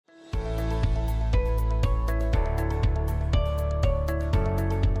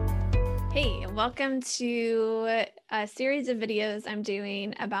Welcome to a series of videos I'm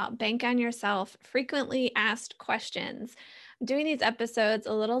doing about Bank on Yourself frequently asked questions. I'm doing these episodes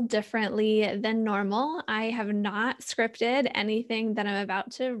a little differently than normal. I have not scripted anything that I'm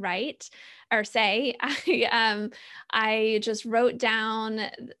about to write or say. I just wrote down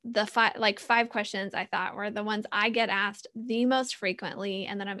the five questions I thought were the ones I get asked the most frequently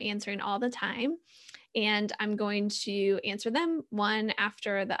and that I'm answering all the time, and I'm going to answer them one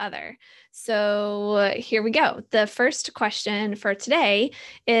after the other. So here we go. The first question for today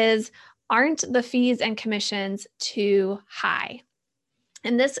is, aren't the fees and commissions too high?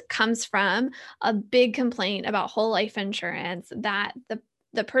 And this comes from a big complaint about whole life insurance that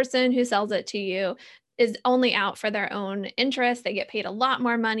the person who sells it to you is only out for their own interest. They get paid a lot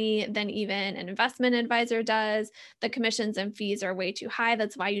more money than even an investment advisor does. The commissions and fees are way too high.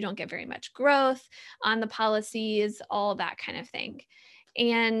 That's why you don't get very much growth on the policies, all that kind of thing.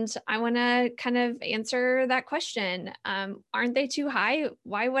 And I want to kind of answer that question. Aren't they too high?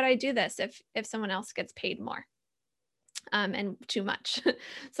 Why would I do this if someone else gets paid more? And too much.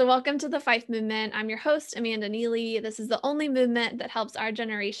 So, welcome to the Fife Movement. I'm your host, Amanda Neely. This is the only movement that helps our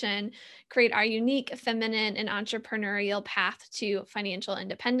generation create our unique, feminine, and entrepreneurial path to financial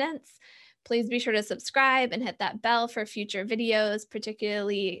independence. Please be sure to subscribe and hit that bell for future videos,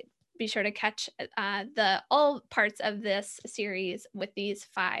 particularly be sure to catch the all parts of this series with these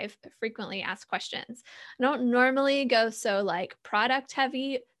 5 frequently asked questions. I don't normally go so like product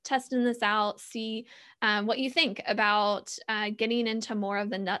heavy, testing this out, see what you think about getting into more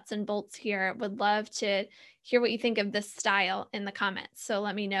of the nuts and bolts here. Would love to hear what you think of this style in the comments. So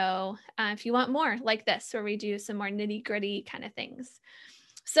let me know if you want more like this, where we do some more nitty gritty kind of things.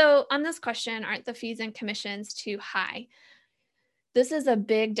 So, on this question, aren't the fees and commissions too high? This is a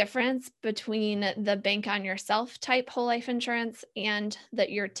big difference between the bank on yourself type whole life insurance and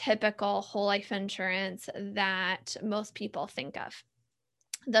your typical whole life insurance that most people think of.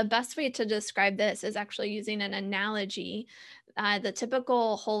 The best way to describe this is actually using an analogy. The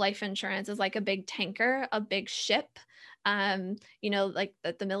typical whole life insurance is like a big tanker, a big ship, like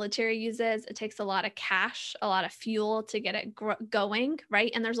that the military uses. It takes a lot of cash, a lot of fuel to get it going,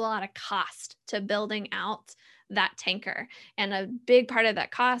 right? And there's a lot of cost to building out that tanker. And a big part of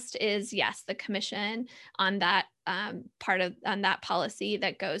that cost is, yes, the commission on that on that policy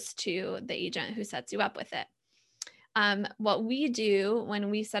that goes to the agent who sets you up with it. What we do when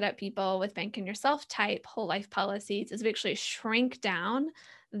we set up people with Bank on Yourself type whole life policies is we actually shrink down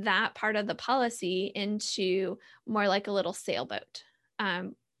that part of the policy into more like a little sailboat,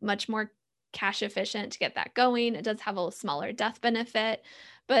 much more cash efficient to get that going. It does have a smaller death benefit,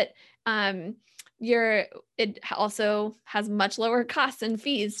 but it also has much lower costs and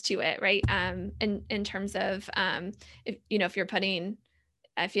fees to it, right? In terms of if you're putting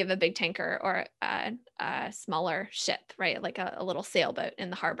if you have a big tanker or a smaller ship, right? Like a little sailboat in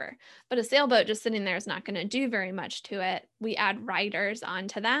the harbor. But a sailboat just sitting there is not going to do very much to it. We add riders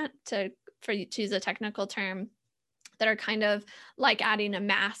onto that to use a technical term, that are kind of like adding a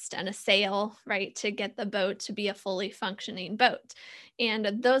mast and a sail, right? To get the boat to be a fully functioning boat.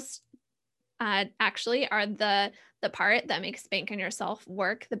 And those actually are the part that makes Bank on Yourself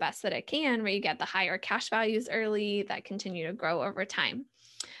work the best that it can, where you get the higher cash values early that continue to grow over time.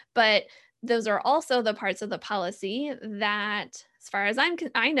 But those are also the parts of the policy that, as far as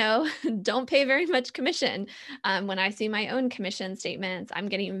I know, don't pay very much commission. When I see my own commission statements, I'm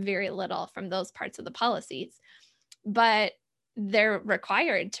getting very little from those parts of the policies. But they're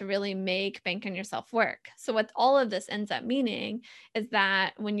required to really make Bank on Yourself work. So, what all of this ends up meaning is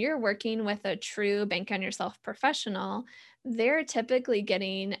that when you're working with a true Bank on Yourself professional, they're typically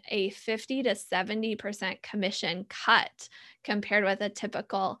getting a 50 to 70% commission cut compared with a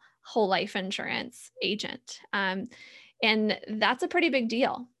typical whole life insurance agent. And that's a pretty big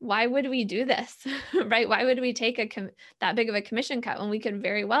deal. Why would we do this, right? Why would we take that big of a commission cut when we could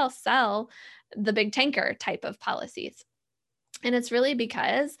very well sell the big tanker type of policies? And it's really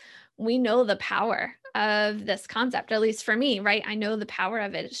because we know the power of this concept, at least for me, right? I know the power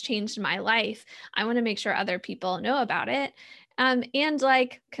of it. It's changed my life. I want to make sure other people know about it. And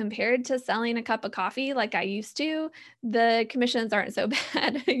like compared to selling a cup of coffee like I used to, the commissions aren't so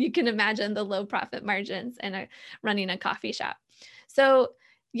bad. You can imagine the low profit margins in running a coffee shop. So,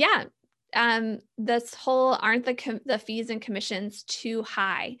 yeah, this whole aren't the fees and commissions too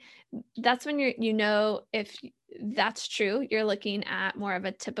high? That's when if that's true, you're looking at more of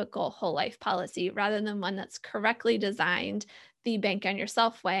a typical whole life policy rather than one that's correctly designed the Bank on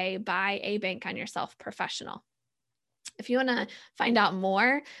Yourself way by a Bank on Yourself professional. If you want to find out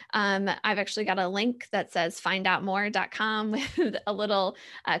more, I've actually got a link that says findoutmore.com with a little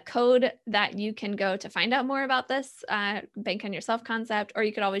code that you can go to find out more about this Bank on Yourself concept, or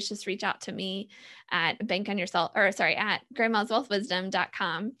you could always just reach out to me at at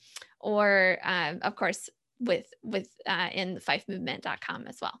grandmaswealthwisdom.com, or of course in fifemovement.com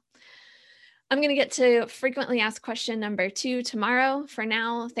as well. I'm going to get to frequently asked question number 2 tomorrow. For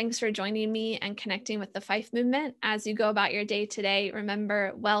now, thanks for joining me and connecting with the Fife movement. As you go about your day today,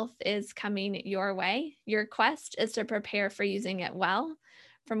 remember, wealth is coming your way. Your quest is to prepare for using it well.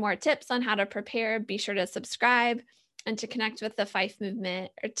 For more tips on how to prepare, be sure to subscribe, and to connect with the Fife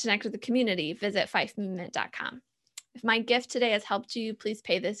movement or to connect with the community, visit fifemovement.com. If my gift today has helped you, please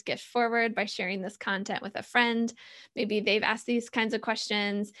pay this gift forward by sharing this content with a friend. Maybe they've asked these kinds of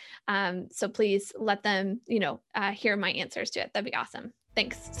questions. So please let them, hear my answers to it. That'd be awesome.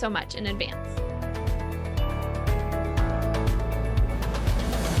 Thanks so much in advance.